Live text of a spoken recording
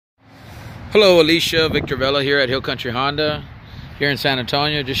Hello, Alicia. Victor Vela here at Hill Country Honda here in San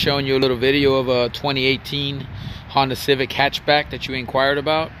Antonio. Just showing you a little video of a 2018 Honda Civic hatchback that you inquired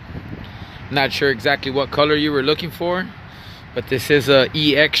about. Not sure exactly what color you were looking for, but this is a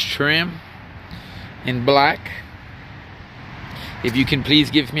EX trim in black. If you can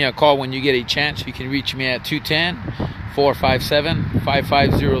please give me a call when you get a chance. You can reach me at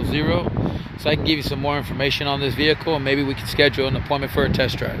 210-457-5500 so I can give you some more information on this vehicle, and maybe we can schedule an appointment for a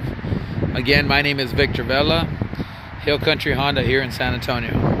test drive. Again, my name is Victor Vela, Hill Country Honda here in San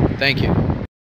Antonio. Thank you.